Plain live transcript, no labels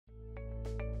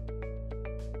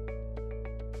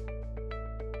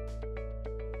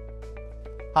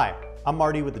Hi, I'm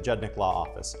Marty with the Judnich Law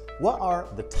Office. What are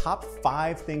the top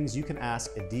 5 things you can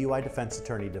ask a DUI defense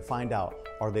attorney to find out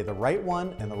are they the right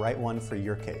one and the right one for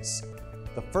your case?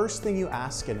 The first thing you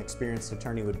ask an experienced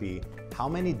attorney would be, how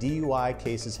many DUI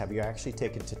cases have you actually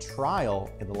taken to trial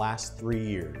in the last 3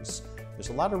 years? There's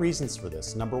a lot of reasons for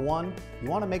this. Number one, you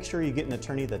want to make sure you get an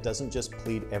attorney that doesn't just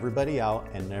plead everybody out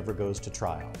and never goes to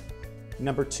trial.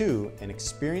 Number two, an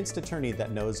experienced attorney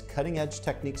that knows cutting-edge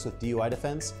techniques with DUI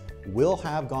defense will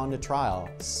have gone to trial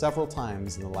several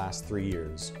times in the last 3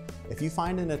 years. If you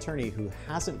find an attorney who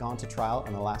hasn't gone to trial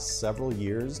in the last several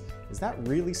years, is that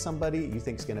really somebody you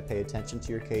think is going to pay attention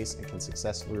to your case and can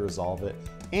successfully resolve it,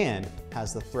 and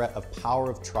has the threat of power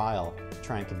of trial to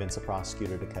try and convince a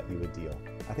prosecutor to cut you a deal?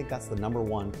 I think that's the number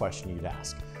one question you'd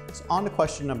ask. So on to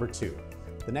question number two.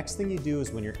 The next thing you do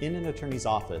is when you're in an attorney's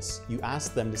office, you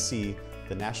ask them to see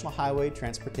the National Highway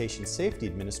Transportation Safety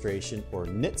Administration, or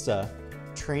NHTSA,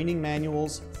 training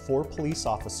manuals for police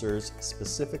officers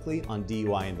specifically on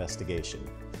DUI investigation.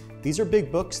 These are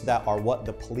big books that are what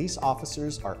the police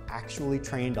officers are actually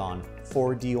trained on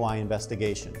for DUI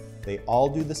investigation. They all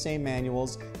do the same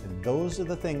manuals, and those are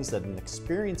the things that an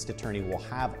experienced attorney will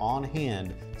have on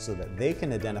hand so that they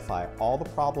can identify all the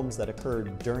problems that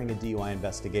occurred during a DUI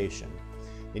investigation.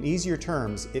 In easier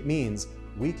terms, it means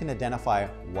we can identify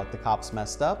what the cops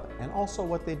messed up and also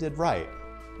what they did right.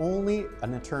 Only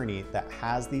an attorney that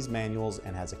has these manuals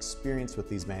and has experience with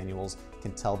these manuals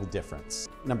can tell the difference.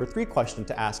 Number 3 question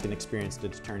to ask an experienced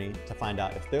attorney to find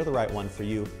out if they're the right one for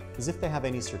you is if they have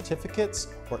any certificates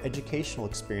or educational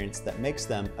experience that makes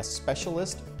them a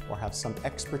specialist or have some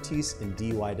expertise in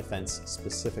DUI defense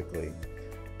specifically.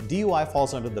 DUI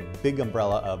falls under the big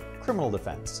umbrella of criminal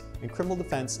defense, and criminal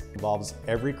defense involves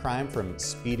every crime from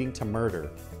speeding to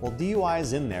murder. Well, DUI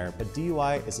is in there, but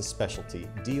DUI is a specialty.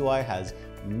 DUI has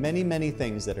many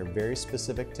things that are very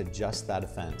specific to just that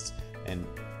offense, and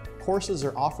courses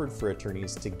are offered for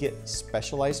attorneys to get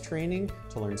specialized training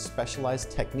to learn specialized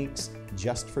techniques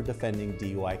just for defending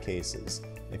DUI cases.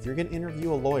 If you're going to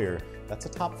interview a lawyer, that's a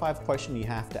top 5 question you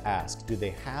have to ask. Do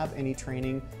they have any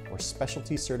training or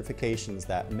specialty certifications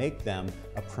that make them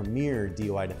a premier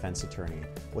DUI defense attorney?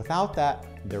 Without that,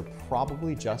 they're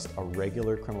probably just a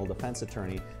regular criminal defense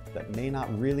attorney that may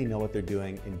not really know what they're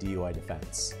doing in DUI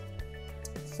defense.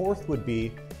 Fourth would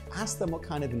be, ask them what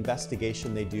kind of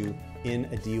investigation they do in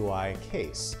a DUI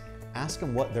case. Ask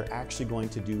them what they're actually going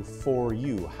to do for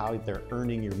you, how they're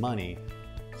earning your money.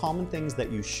 Common things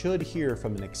that you should hear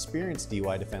from an experienced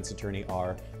DUI defense attorney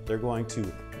are they're going to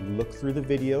look through the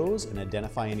videos and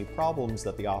identify any problems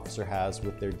that the officer has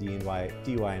with their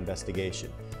DUI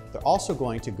investigation. They're also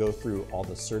going to go through all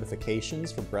the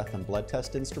certifications for breath and blood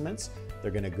test instruments. They're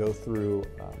going to go through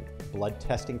blood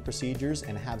testing procedures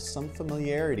and have some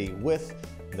familiarity with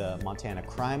the Montana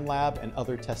Crime Lab and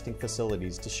other testing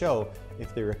facilities to show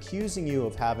if they're accusing you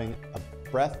of having a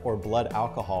breath or blood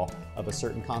alcohol of a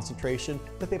certain concentration,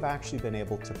 that they've actually been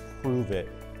able to prove it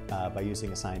by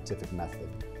using a scientific method.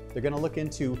 They're going to look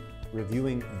into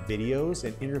reviewing videos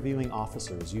and interviewing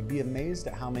officers. You'd be amazed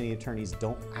at how many attorneys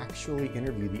don't actually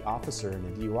interview the officer in a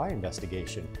DUI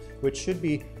investigation, which should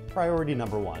be priority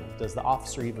number 1. Does the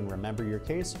officer even remember your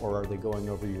case, or are they going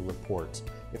over your report?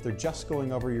 If they're just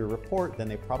going over your report, then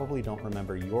they probably don't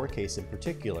remember your case in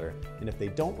particular. And if they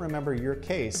don't remember your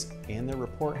case and their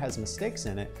report has mistakes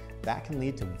in it, that can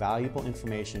lead to valuable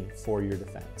information for your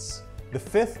defense. The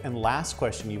 5th and last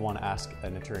question you want to ask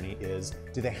an attorney is,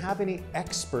 do they have any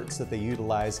experts that they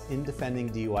utilize in defending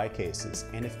DUI cases?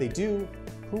 And if they do,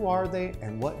 who are they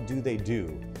and what do they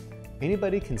do?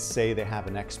 Anybody can say they have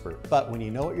an expert, but when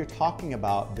you know what you're talking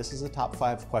about, this is a top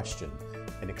 5 question.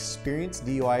 An experienced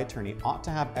DUI attorney ought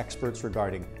to have experts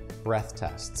regarding breath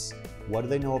tests. What do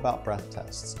they know about breath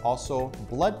tests? Also,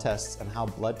 blood tests and how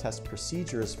blood test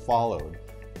procedure is followed.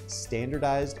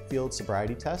 Standardized field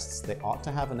sobriety tests, they ought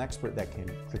to have an expert that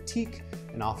can critique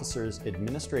an officer's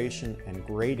administration and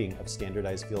grading of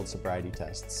standardized field sobriety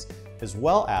tests, as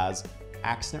well as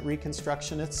accident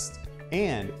reconstructionists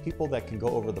and people that can go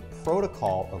over the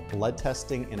protocol of blood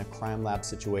testing in a crime lab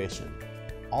situation.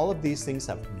 All of these things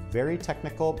have very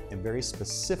technical and very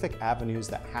specific avenues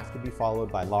that have to be followed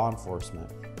by law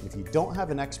enforcement. And if you don't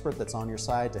have an expert that's on your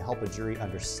side to help a jury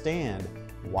understand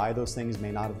why those things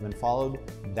may not have been followed,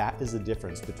 that is the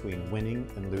difference between winning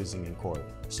and losing in court.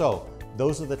 So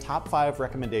those are the top 5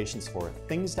 recommendations for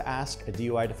things to ask a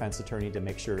DUI defense attorney to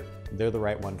make sure they're the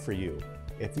right one for you.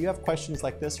 If you have questions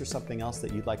like this or something else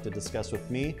that you'd like to discuss with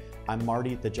me, I'm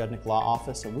Marty at the Judnich Law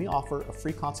Office, and we offer a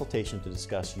free consultation to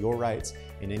discuss your rights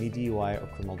in any DUI or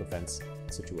criminal defense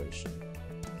situation.